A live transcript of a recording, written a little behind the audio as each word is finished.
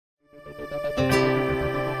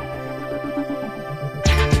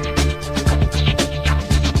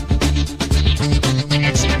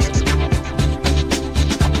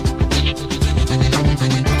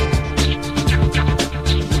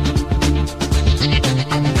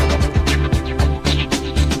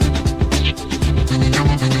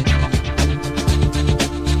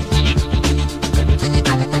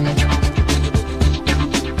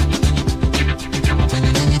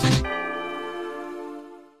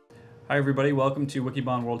Hi everybody, welcome to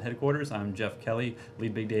Wikibon World Headquarters. I'm Jeff Kelly,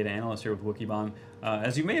 lead big data analyst here with Wikibon.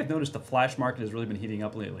 As you may have noticed, the flash market has really been heating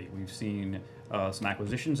up lately. We've seen some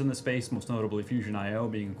acquisitions in the space, most notably Fusion.io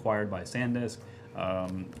being acquired by SanDisk.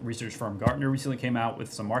 Research firm Gartner recently came out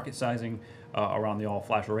with some market sizing around the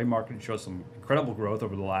all-flash array market. It shows some incredible growth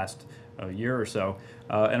over the last year or so.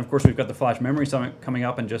 And of course, we've got the Flash Memory Summit coming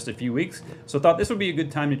up in just a few weeks. So I thought this would be a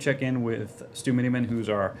good time to check in with Stu Miniman, who's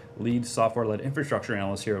our lead software-led infrastructure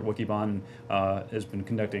analyst here at Wikibon, has been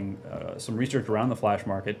conducting some research around the Flash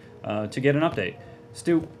market to get an update.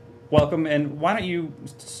 Stu, welcome, and why don't you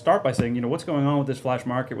start by saying, what's going on with this Flash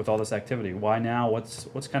market with all this activity? Why now? What's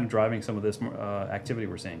kind of driving some of this activity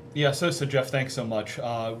we're seeing? Yeah, so Jeff, thanks so much.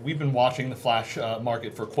 We've been watching the Flash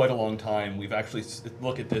market for quite a long time. We've actually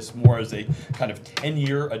looked at this more as a kind of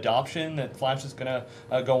 10-year adoption that Flash is going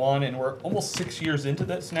to go on, and we're almost 6 years into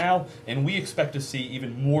this now, and we expect to see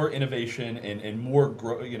even more innovation and more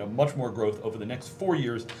much more growth over the next 4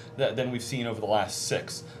 years than we've seen over the last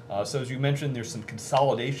 6. So as you mentioned, there's some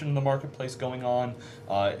consolidation in the marketplace going on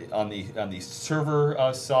the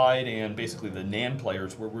server side, and basically the NAND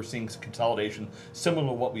players, where we're seeing consolidation similar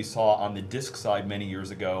to what we saw on the disk side many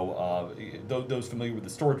years ago. Those familiar with the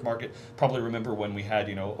storage market probably remember when we had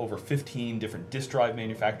over 15 different disk drive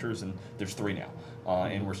manufacturers, and there's 3 now.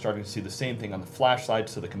 And we're starting to see the same thing on the flash side,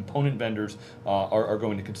 so the component vendors are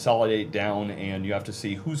going to consolidate down, and you have to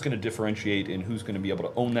see who's going to differentiate and who's going to be able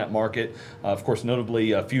to own that market. Of course,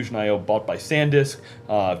 notably, Fusion.io bought by SanDisk,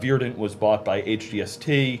 Virident was bought by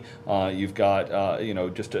HGST. You've got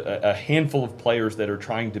just a handful of players that are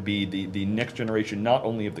trying to be the next generation, not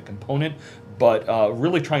only of the component, but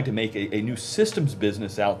really trying to make a new systems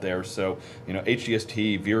business out there. So,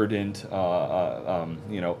 HGST, Virident,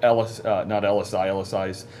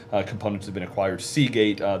 LSI's components have been acquired.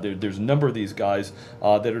 Seagate, there's a number of these guys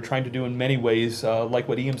that are trying to do in many ways like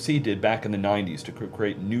what EMC did back in the 90s to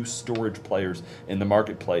create new storage players in the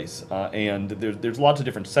marketplace. And there's lots of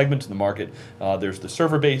different segments in the market. There's the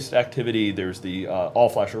server-based activity, there's the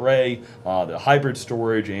all-flash array, the hybrid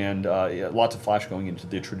storage, and lots of flash going into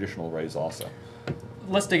the traditional arrays also.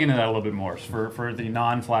 Let's dig into that a little bit more for the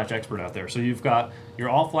non-flash expert out there. So you've got your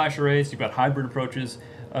all-flash arrays, you've got hybrid approaches.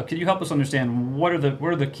 Could you help us understand what are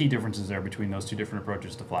the key differences there between those two different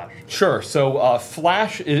approaches to flash? Sure. So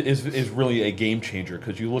flash is really a game changer,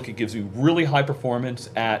 because it gives you really high performance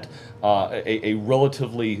at a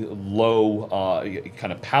relatively low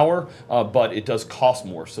kind of power, but it does cost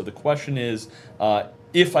more. So the question is,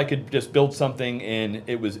 if I could just build something and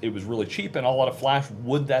it was really cheap and a lot of flash,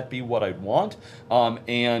 would that be what I'd want?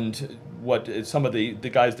 And what some of the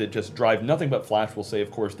guys that just drive nothing but flash will say,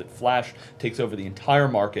 of course, that flash takes over the entire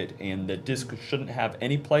market and that disk shouldn't have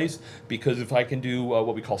any place, because if I can do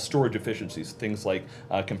what we call storage efficiencies, things like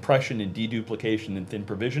compression and deduplication and thin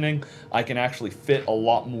provisioning, I can actually fit a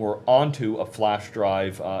lot more onto a flash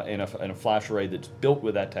drive and a flash array that's built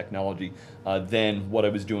with that technology than what I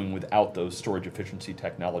was doing without those storage efficiency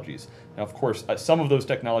technologies. Now, of course, some of those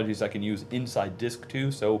technologies I can use inside disk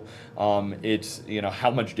too, so it's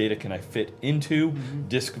how much data can I fit into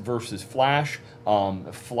disk versus flash.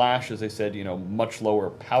 Flash, as I said, much lower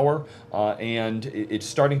power, and it's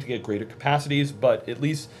starting to get greater capacities, but at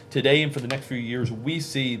least today and for the next few years, we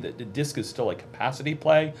see that the disk is still a capacity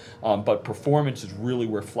play, but performance is really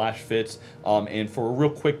where flash fits. And for a real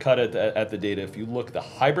quick cut at the data, if you look, the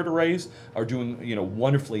hybrid arrays are doing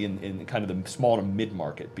wonderfully in kind of the small to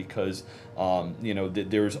mid-market, because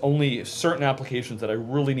there's only certain applications that I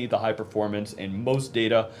really need the high performance, and most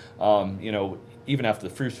data, even after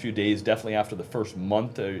the first few days, definitely after the first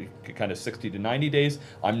month, kind of 60 to 90 days,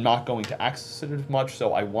 I'm not going to access it as much,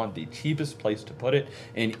 so I want the cheapest place to put it.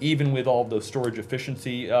 And even with all of those storage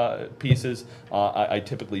efficiency pieces, I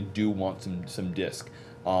typically do want some disk.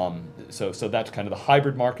 So that's kind of the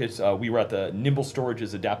hybrid markets. We were at the Nimble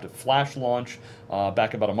Storage's adaptive flash launch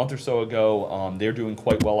back about a month or so ago. They're doing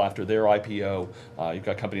quite well after their IPO. You've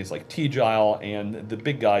got companies like T-Gile and the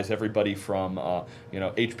big guys, everybody from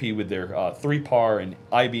HP with their 3PAR and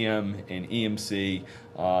IBM and EMC.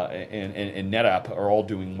 And NetApp are all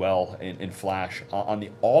doing well in flash. On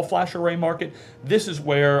the all-flash array market, this is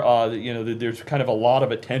where there's kind of a lot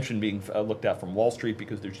of attention being looked at from Wall Street,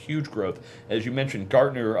 because there's huge growth. As you mentioned,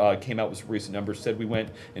 Gartner came out with some recent numbers, said we went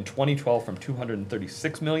in 2012 from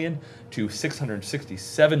 236 million to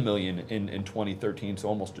 667 million in 2013, so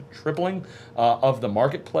almost a tripling of the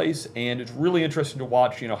marketplace. And it's really interesting to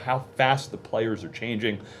watch how fast the players are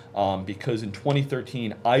changing, because in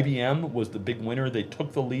 2013, IBM was the big winner. They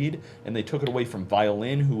took the lead and they took it away from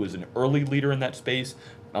Violin, who was an early leader in that space.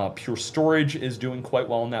 Pure Storage is doing quite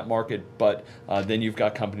well in that market, but then you've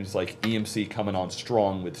got companies like EMC coming on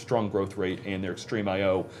strong with strong growth rate, and their Extreme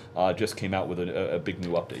IO just came out with a big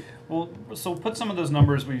new update. Well, so put some of those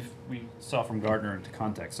numbers we saw from Gartner into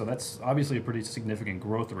context. So that's obviously a pretty significant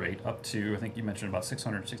growth rate, up to, I think you mentioned, about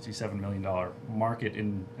 $667 million market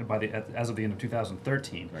as of the end of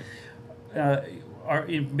 2013.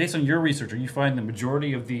 Right. Based on your research, are you finding the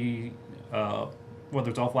majority of the whether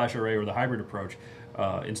it's all-flash array or the hybrid approach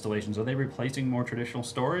installations, are they replacing more traditional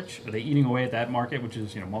storage? Are they eating away at that market, which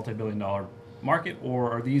is multi-billion-dollar market, or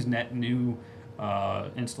are these net new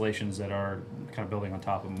installations that are kind of building on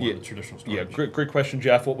top of more of the traditional storage? Yeah, great question,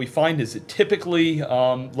 Jeff. What we find is that typically,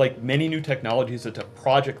 like many new technologies, it's a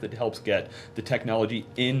project that helps get the technology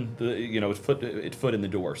in the its foot in the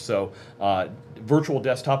door. So, virtual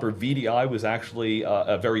desktop, or VDI, was actually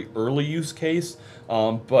a very early use case.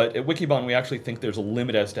 But at Wikibon, we actually think there's a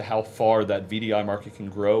limit as to how far that VDI market can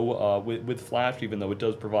grow with Flash, even though it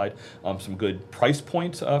does provide some good price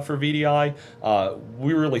points for VDI.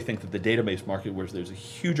 We really think that the database market, where there's a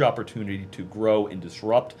huge opportunity to grow and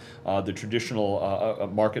disrupt the traditional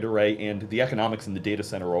market array and the economics in the data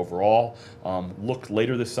center overall. Look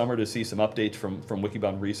later this summer to see some updates from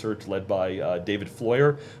Wikibon Research, led by David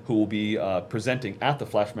Floyer, who will be presenting at the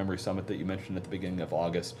Flash Memory Summit that you mentioned at the beginning of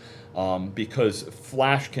August. Because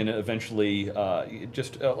Flash can eventually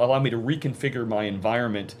just allow me to reconfigure my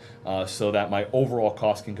environment so that my overall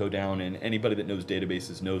cost can go down. And anybody that knows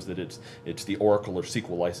databases knows that it's the Oracle or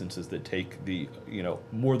SQL licenses that take the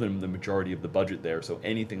more than the majority of the budget there. So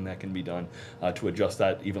anything that can be done to adjust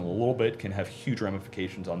that even a little bit can have huge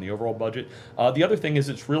ramifications on the overall budget. The other thing is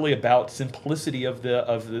it's really about simplicity of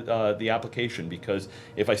the application, because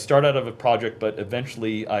if I start out of a project but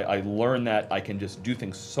eventually I learn that I can just do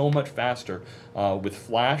things so much faster with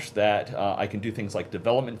Flash, that I can do things like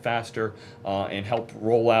development faster and help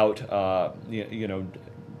roll out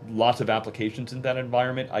lots of applications in that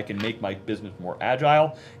environment. I can make my business more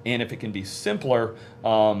agile, and if it can be simpler,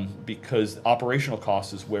 because operational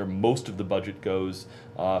costs is where most of the budget goes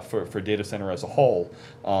for data center as a whole.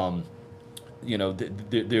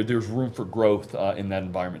 There's room for growth in that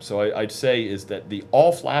environment. So I'd say is that the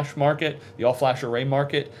all-flash market, the all-flash array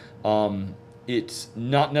market, it's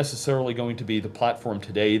not necessarily going to be the platform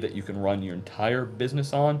today that you can run your entire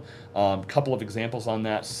business on. Couple of examples on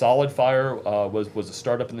that. SolidFire was a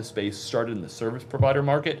startup in the space, started in the service provider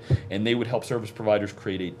market, and they would help service providers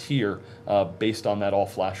create a tier based on that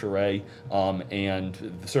all-flash array, and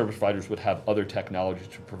the service providers would have other technologies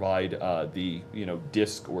to provide the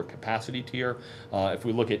disk or capacity tier. If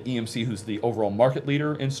we look at EMC, who's the overall market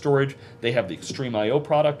leader in storage, they have the Extreme IO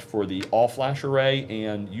product for the all-flash array,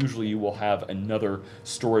 and usually you will have another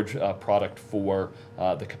storage product for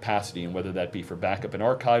the capacity, and whether that be for backup and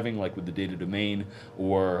archiving, like with the data domain,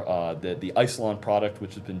 or the Isilon product,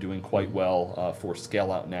 which has been doing quite well for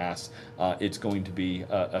scale-out NAS. It's going to be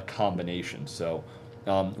a combination. So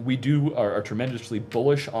we are tremendously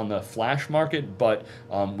bullish on the flash market, but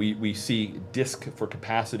we see disk for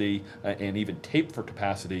capacity and even tape for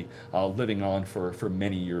capacity living on for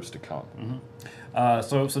many years to come. Mm-hmm.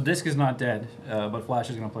 So disk is not dead, but flash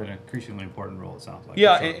is going to play an increasingly important role, it sounds like.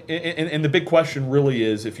 Yeah, and the big question really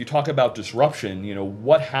is, if you talk about disruption,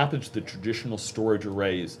 what happens to the traditional storage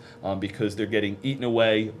arrays? Because they're getting eaten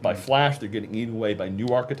away by flash, they're getting eaten away by new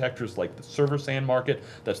architectures like the server SAN market.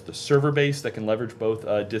 That's the server base that can leverage both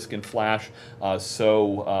disk and flash.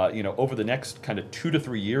 Over the next kind of 2 to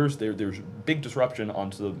 3 years, there's big disruption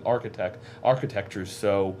onto the architectures.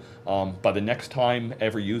 So by the next time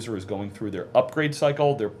every user is going through their upgrade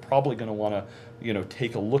cycle, they're probably going to want to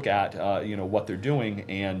take a look at what they're doing,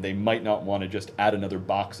 and they might not want to just add another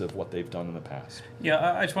box of what they've done in the past.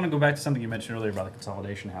 Yeah, I just want to go back to something you mentioned earlier about the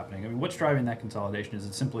consolidation happening. I mean, what's driving that consolidation? Is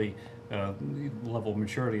it simply level of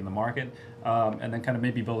maturity in the market, and then kind of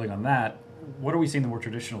maybe building on that? What are we seeing the more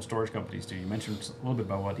traditional storage companies do? You mentioned a little bit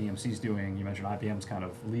about what EMC is doing. You mentioned IBM's kind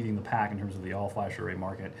of leading the pack in terms of the all-flash array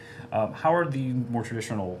market. How are the more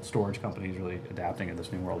traditional storage companies really adapting in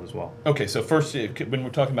this new world as well? Okay, so first, when we're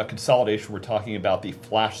talking about consolidation, we're talking about the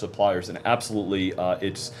flash suppliers, and absolutely,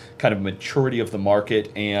 it's kind of maturity of the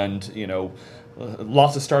market, and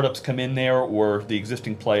lots of startups come in there, or the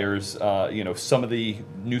existing players, some of the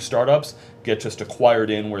new startups get just acquired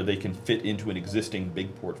in where they can fit into an existing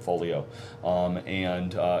big portfolio.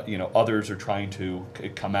 Others are trying to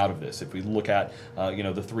come out of this. If we look at,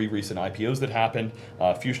 the 3 recent IPOs that happened,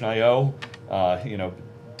 Fusion IO,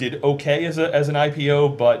 did okay as an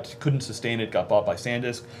IPO, but couldn't sustain it. Got bought by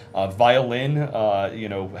SanDisk. Violin,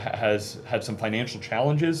 has had some financial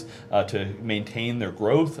challenges to maintain their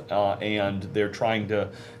growth, and they're trying to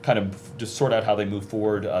kind of just sort out how they move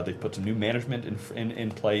forward. They've put some new management in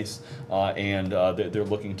place, and they're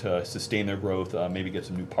looking to sustain their growth, maybe get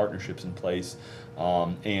some new partnerships in place.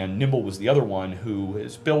 And Nimble was the other one who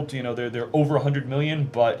has built, they're over 100 million,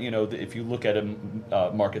 but if you look at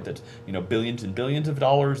a market that's billions and billions of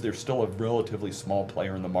dollars, they're still a relatively small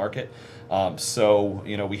player in the market. So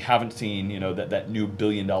we haven't seen that new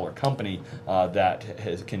billion-dollar company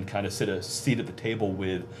that can kind of sit a seat at the table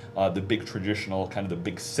with the big traditional kind of the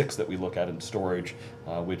big six that we look at in storage,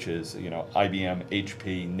 which is IBM,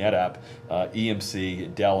 HP, NetApp,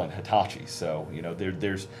 EMC, Dell, and Hitachi. So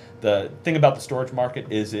there's the thing about the storage market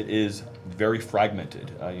is it is very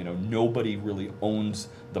fragmented. Nobody really owns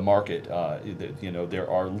the market. There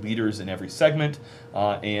are leaders in every segment,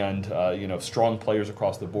 and strong players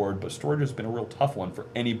across the board. But storage has been a real tough one for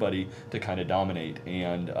anybody to kind of dominate.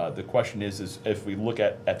 And the question is if we look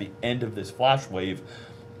at the end of this flash wave,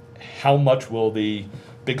 how much will the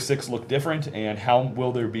big six look different, and how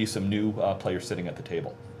will there be some new players sitting at the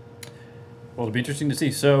table? Well, it'll be interesting to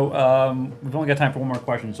see. So we've only got time for one more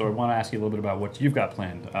question, so I want to ask you a little bit about what you've got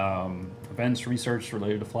planned. Events, research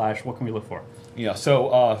related to Flash, what can we look for? Yeah,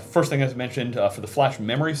 so first thing as mentioned, for the Flash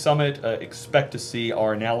Memory Summit, expect to see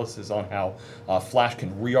our analysis on how Flash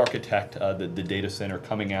can re-architect the data center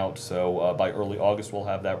coming out. So by early August, we'll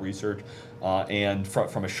have that research. And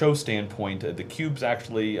from a show standpoint, theCUBE's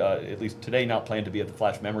actually, at least today, not planned to be at the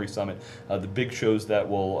Flash Memory Summit. The big shows that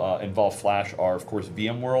will involve Flash are, of course,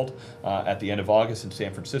 VMworld at the end of August in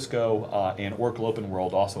San Francisco, and Oracle Open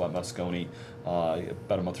World also at Moscone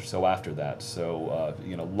about a month or so after that. So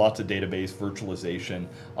lots of database virtualization,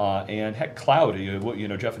 and heck, cloud.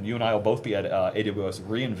 Jeff, and you and I will both be at AWS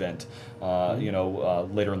reInvent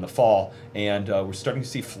later in the fall, and we're starting to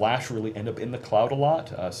see Flash really end up in the cloud a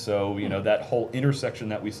lot. So that whole intersection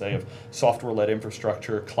that we say of software-led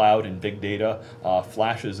infrastructure, cloud, and big data,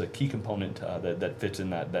 Flash is a key component that fits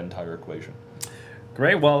in that entire equation.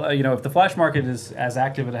 Great. Well, if the Flash market is as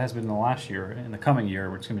active as it has been in the last year, in the coming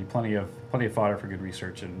year, it's going to be plenty of fodder for good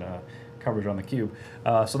research and coverage on theCUBE.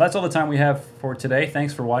 So that's all the time we have for today.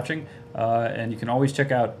 Thanks for watching, and you can always check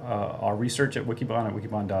out our research at Wikibon at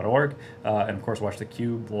wikibon.org, and of course watch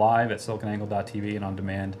theCUBE live at siliconangle.tv and on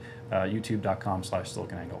demand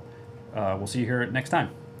youtube.com/siliconangle. We'll see you here next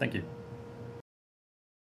time. Thank you.